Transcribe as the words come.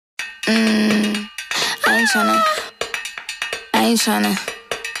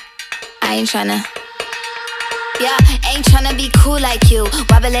I ain't tryna. Yeah, ain't tryna be cool like you,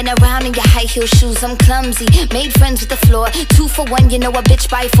 wobbling around in your high heel shoes. I'm clumsy, made friends with the floor. 2 for 1, you know a bitch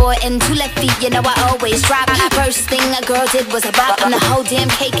by 4. And 2 left feet, you know I always drop. First thing a girl did was a bop, and the whole damn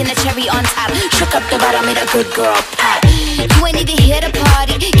cake and the cherry on top. Shook up the bottom, made a good girl pop. You ain't even here to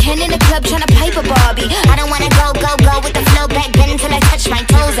party, Ken in the club tryna pipe a Barbie. I don't wanna go with the flow back then until I touch my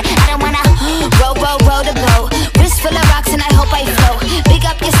toes. I don't wanna roll the boat. Wrist full of rocks and I hope I float. Big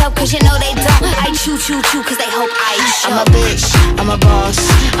up yourself cause you know they don't. I chew cause they hope I show. I'm a bitch, I'm a boss.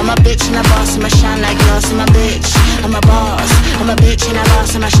 I'm a bitch and a boss, I'ma shine like gloss. I'm a bitch, I'm a boss. I'm a bitch and a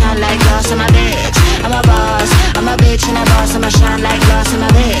boss, I'ma shine like gloss. I'm a bitch, I'm a boss. I'm a bitch and a boss, I'ma shine like gloss. I'm a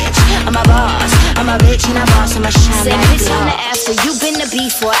bitch, I'm a boss. I'm a bitch and a boss, I'ma shine Say like bitch gloss. on the after, you been the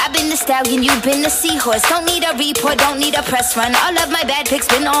before. I been the stallion, you been the seahorse. Don't need a report, don't need a press run. All of my bad pics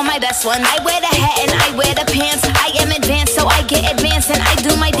been all my best ones. I wear the hat and I wear the pants. I am advanced, so I get advanced. And I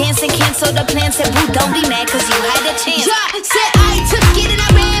do my dance and cancel the plans. Said boo, don't be mad cause you had a chance. Yeah, said I took it and I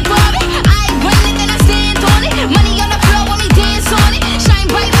ran for it. I run it and I stand on it. Money on the floor when we dance on it. Shine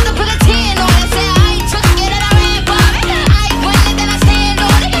bright when I put a tan on it. Said I took it and I ran for it. I run it and I stand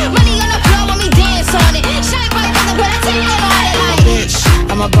on it. Money on the floor when we dance on it. Shine bright when I put a tan on it. I'm a bitch,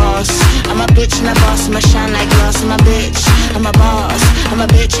 I'm a boss. I'm a bitch and a boss, I'ma shine like gloss. I'm a bitch, I'm a boss. I'm a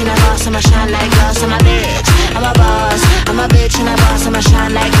bitch and a boss, I'ma shine like gloss. I'm a bitch, I'm a boss. I'm a bitch and a boss, I'ma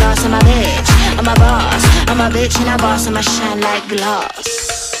shine like gloss. I'm a bitch, I'm a boss. I'm a bitch and a boss, I'ma shine like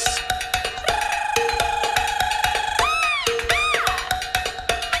gloss.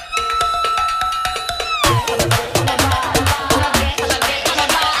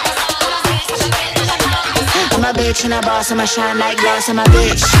 I'm a bitch and a boss, I'ma shine like gloss. I'm a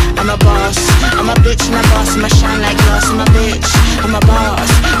bitch, I'm a boss. I'm a bitch and a boss, I'ma shine like gloss. I'm a bitch, I'm a boss.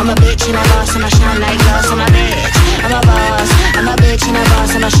 I'm a bitch and a boss, I'ma shine like gloss. I'm a bitch, I'm a boss. I'm a bitch and a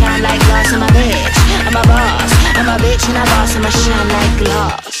boss, I'ma shine like gloss. I'm a bitch, I'm a boss. I'm a bitch and a boss, I'ma shine like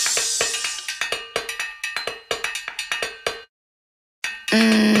gloss.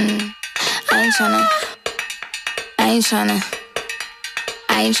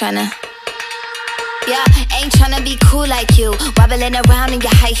 I ain't tryna. Yeah, ain't tryna be cool like you, wobbling around in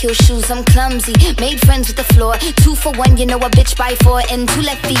your high heel shoes. I'm clumsy, made friends with the floor. 2 for 1, you know a bitch by 4. And 2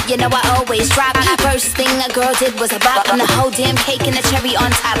 left feet, you know I always drop. First thing a girl did was a bop, and the whole damn cake and the cherry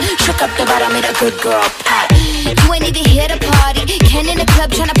on top. Shook up the bottom, made a good girl pop. You ain't even here to party, Ken in the club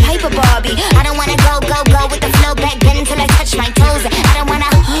tryna pipe a Barbie. I don't wanna go with the flow back then until I touch my toes. I don't wanna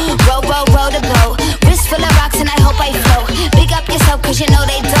roll the boat. Wrist full of rocks and I hope I float. Big up yourself cause you know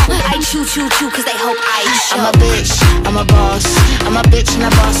they don't. I chew cause they hope I show. I'm a bitch, I'm a boss. I'm a bitch and a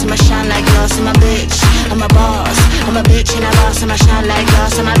boss, I'ma shine like gloss. I'm a bitch, I'm a boss. I'm a bitch and a boss, I'ma shine like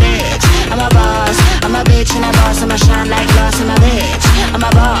gloss. I'm a bitch, I'm a boss. I'm a bitch and a boss, I'ma shine like gloss. I'm a bitch, I'm a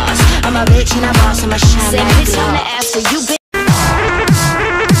boss. I'm a bitch and a boss, I'ma shine Say like bitch on the gloss. after, you been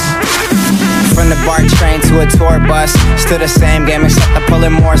From the BART train to a tour bus, still the same game except I'm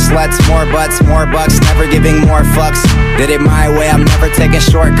pulling more sluts, more butts, more bucks, never giving more fucks. Did it my way, I'm never taking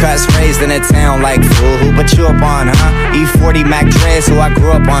shortcuts. Raised in a town like fool, who put you up on, huh? E40 Mac Dre's who I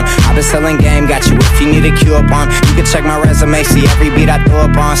grew up on. I've been selling game, got you if you need a cue up on. You can check my resume, see every beat I throw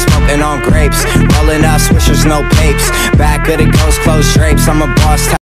up on. Smoking on grapes, rolling up swishers, no papes. Back of the ghost, closed drapes, I'm a boss.